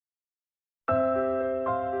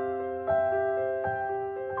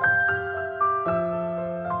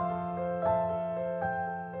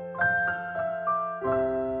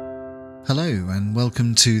Hello and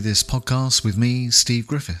welcome to this podcast with me, Steve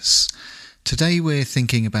Griffiths. Today we're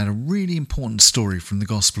thinking about a really important story from the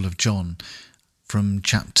Gospel of John, from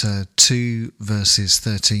chapter 2 verses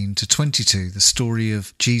 13 to 22, the story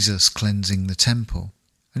of Jesus cleansing the temple.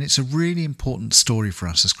 And it's a really important story for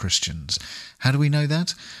us as Christians. How do we know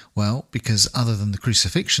that? Well, because other than the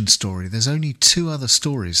crucifixion story, there's only two other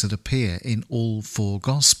stories that appear in all four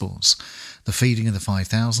Gospels: the feeding of the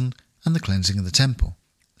 5,000 and the cleansing of the temple.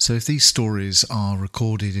 So if these stories are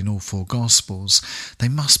recorded in all four Gospels, they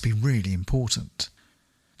must be really important.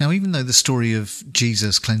 Now, even though the story of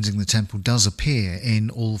Jesus cleansing the temple does appear in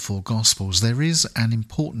all four Gospels, there is an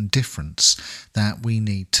important difference that we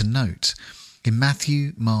need to note. In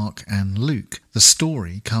Matthew, Mark and Luke, the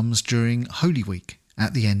story comes during Holy Week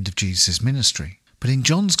at the end of Jesus' ministry. But in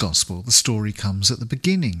John's Gospel, the story comes at the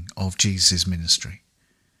beginning of Jesus' ministry.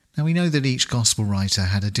 Now, we know that each Gospel writer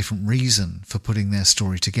had a different reason for putting their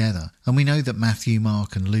story together, and we know that Matthew,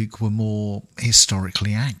 Mark and Luke were more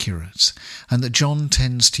historically accurate, and that John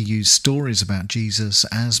tends to use stories about Jesus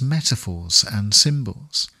as metaphors and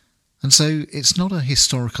symbols. And so it's not a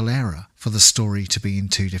historical error for the story to be in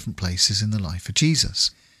two different places in the life of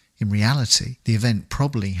Jesus. In reality, the event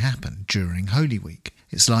probably happened during Holy Week.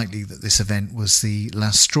 It's likely that this event was the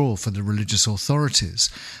last straw for the religious authorities,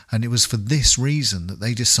 and it was for this reason that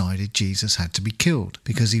they decided Jesus had to be killed,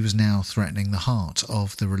 because he was now threatening the heart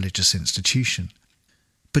of the religious institution.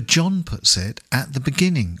 But John puts it at the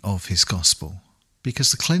beginning of his Gospel,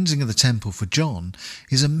 because the cleansing of the temple for John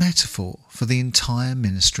is a metaphor for the entire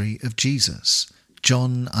ministry of Jesus.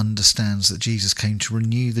 John understands that Jesus came to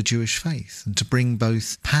renew the Jewish faith and to bring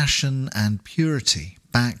both passion and purity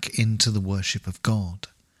back into the worship of God.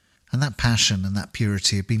 And that passion and that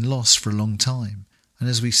purity had been lost for a long time. And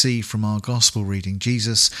as we see from our Gospel reading,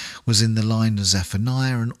 Jesus was in the line of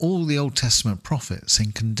Zephaniah and all the Old Testament prophets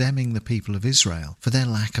in condemning the people of Israel for their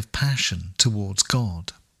lack of passion towards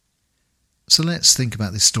God. So let's think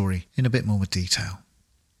about this story in a bit more detail.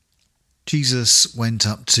 Jesus went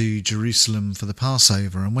up to Jerusalem for the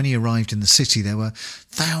Passover, and when he arrived in the city there were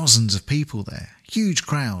thousands of people there, huge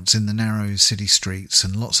crowds in the narrow city streets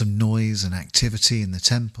and lots of noise and activity in the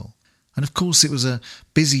temple. And of course it was a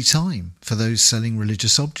busy time for those selling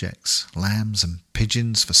religious objects, lambs and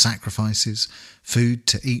pigeons for sacrifices, food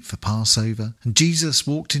to eat for Passover. And Jesus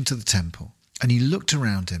walked into the temple and he looked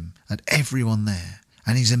around him at everyone there,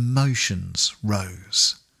 and his emotions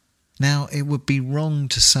rose. Now, it would be wrong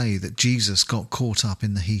to say that Jesus got caught up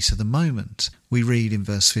in the heat of the moment. We read in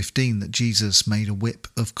verse 15 that Jesus made a whip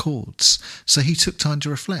of cords, so he took time to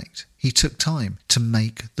reflect. He took time to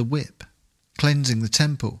make the whip. Cleansing the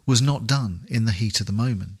temple was not done in the heat of the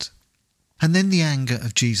moment. And then the anger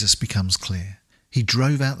of Jesus becomes clear. He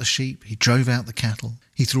drove out the sheep, he drove out the cattle,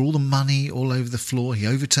 he threw all the money all over the floor, he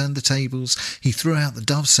overturned the tables, he threw out the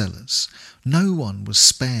dove sellers. No one was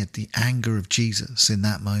spared the anger of Jesus in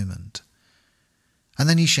that moment. And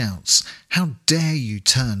then he shouts, "How dare you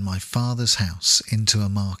turn my Father's house into a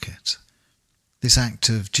market?" This act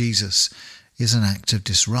of Jesus is an act of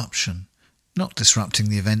disruption, not disrupting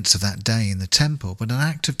the events of that day in the temple, but an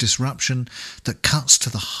act of disruption that cuts to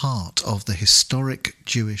the heart of the historic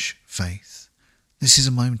Jewish faith. This is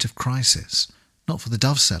a moment of crisis, not for the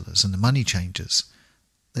dove sellers and the money changers.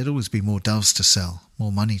 There'd always be more doves to sell,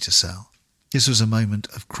 more money to sell. This was a moment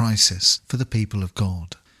of crisis for the people of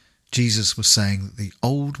God. Jesus was saying that the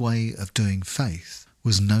old way of doing faith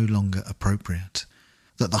was no longer appropriate,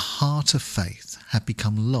 that the heart of faith had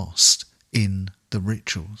become lost in the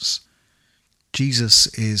rituals. Jesus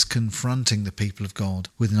is confronting the people of God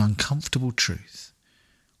with an uncomfortable truth.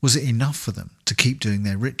 Was it enough for them to keep doing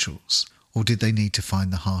their rituals, or did they need to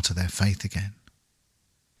find the heart of their faith again?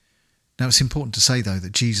 Now, it's important to say, though,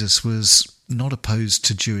 that Jesus was not opposed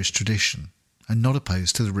to Jewish tradition and not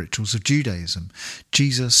opposed to the rituals of Judaism.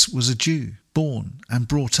 Jesus was a Jew, born and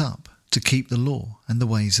brought up to keep the law and the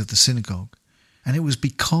ways of the synagogue. And it was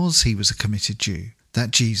because he was a committed Jew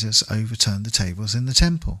that Jesus overturned the tables in the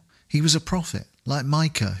temple. He was a prophet, like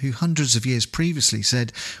Micah, who hundreds of years previously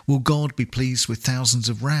said, "Will God be pleased with thousands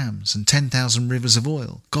of rams and 10,000 rivers of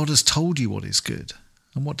oil? God has told you what is good.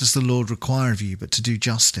 And what does the Lord require of you but to do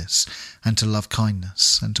justice and to love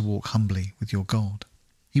kindness and to walk humbly with your God?"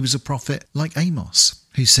 He was a prophet like Amos,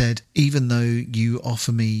 who said, "Even though you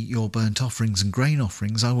offer me your burnt offerings and grain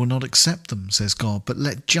offerings, I will not accept them, says God, but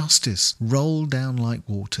let justice roll down like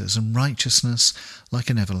waters and righteousness like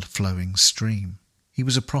an ever-flowing stream." He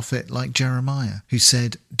was a prophet like Jeremiah, who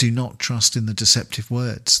said, "Do not trust in the deceptive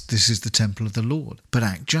words, this is the temple of the Lord, but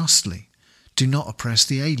act justly. Do not oppress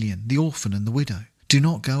the alien, the orphan and the widow. Do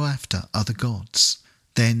not go after other gods.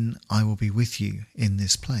 Then I will be with you in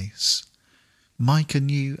this place." Micah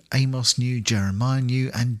knew, Amos knew, Jeremiah knew,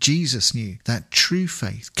 and Jesus knew that true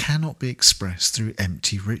faith cannot be expressed through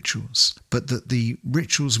empty rituals, but that the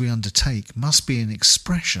rituals we undertake must be an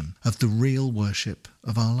expression of the real worship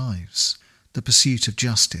of our lives. The pursuit of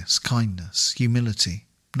justice, kindness, humility,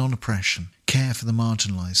 non-oppression, care for the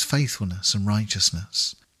marginalised, faithfulness and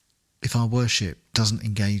righteousness. If our worship doesn't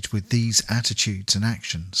engage with these attitudes and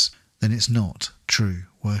actions, then it's not true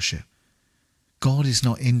worship. God is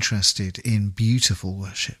not interested in beautiful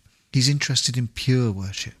worship. He's interested in pure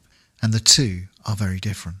worship, and the two are very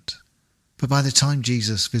different. But by the time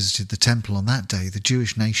Jesus visited the temple on that day, the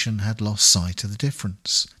Jewish nation had lost sight of the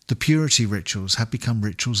difference. The purity rituals had become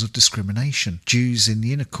rituals of discrimination. Jews in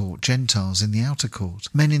the inner court, Gentiles in the outer court,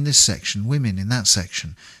 men in this section, women in that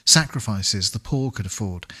section, sacrifices the poor could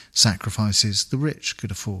afford, sacrifices the rich could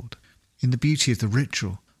afford. In the beauty of the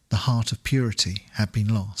ritual, the heart of purity had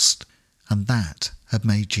been lost, and that had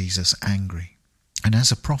made Jesus angry. And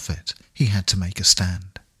as a prophet, he had to make a stand.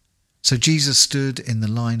 So Jesus stood in the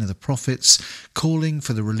line of the prophets, calling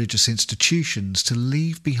for the religious institutions to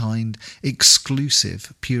leave behind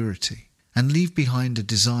exclusive purity and leave behind a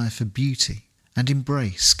desire for beauty and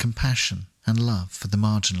embrace compassion and love for the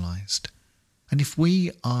marginalised. And if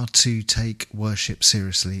we are to take worship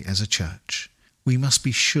seriously as a church, we must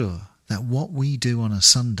be sure that what we do on a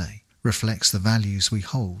Sunday reflects the values we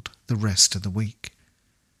hold the rest of the week.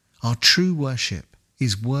 Our true worship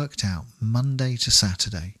is worked out Monday to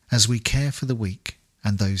Saturday as we care for the weak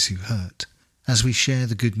and those who hurt, as we share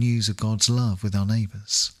the good news of God's love with our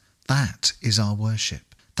neighbours. That is our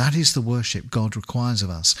worship. That is the worship God requires of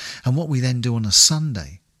us, and what we then do on a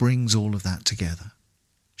Sunday brings all of that together.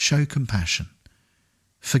 Show compassion.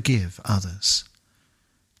 Forgive others.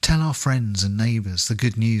 Tell our friends and neighbours the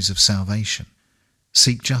good news of salvation.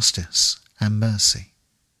 Seek justice and mercy.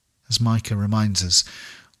 As Micah reminds us,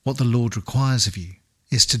 what the Lord requires of you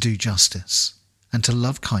is to do justice and to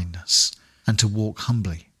love kindness and to walk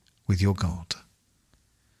humbly with your God.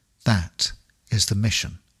 That is the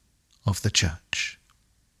mission of the church.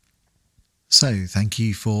 So thank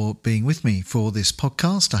you for being with me for this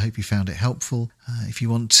podcast. I hope you found it helpful. If you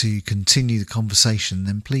want to continue the conversation,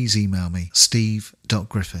 then please email me,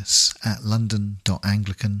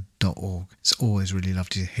 steve.griffiths@london.anglican.org. It's always really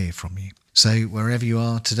lovely to hear from you. So wherever you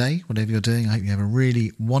are today, whatever you're doing, I hope you have a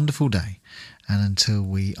really wonderful day. And until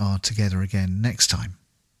we are together again next time,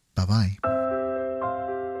 bye-bye.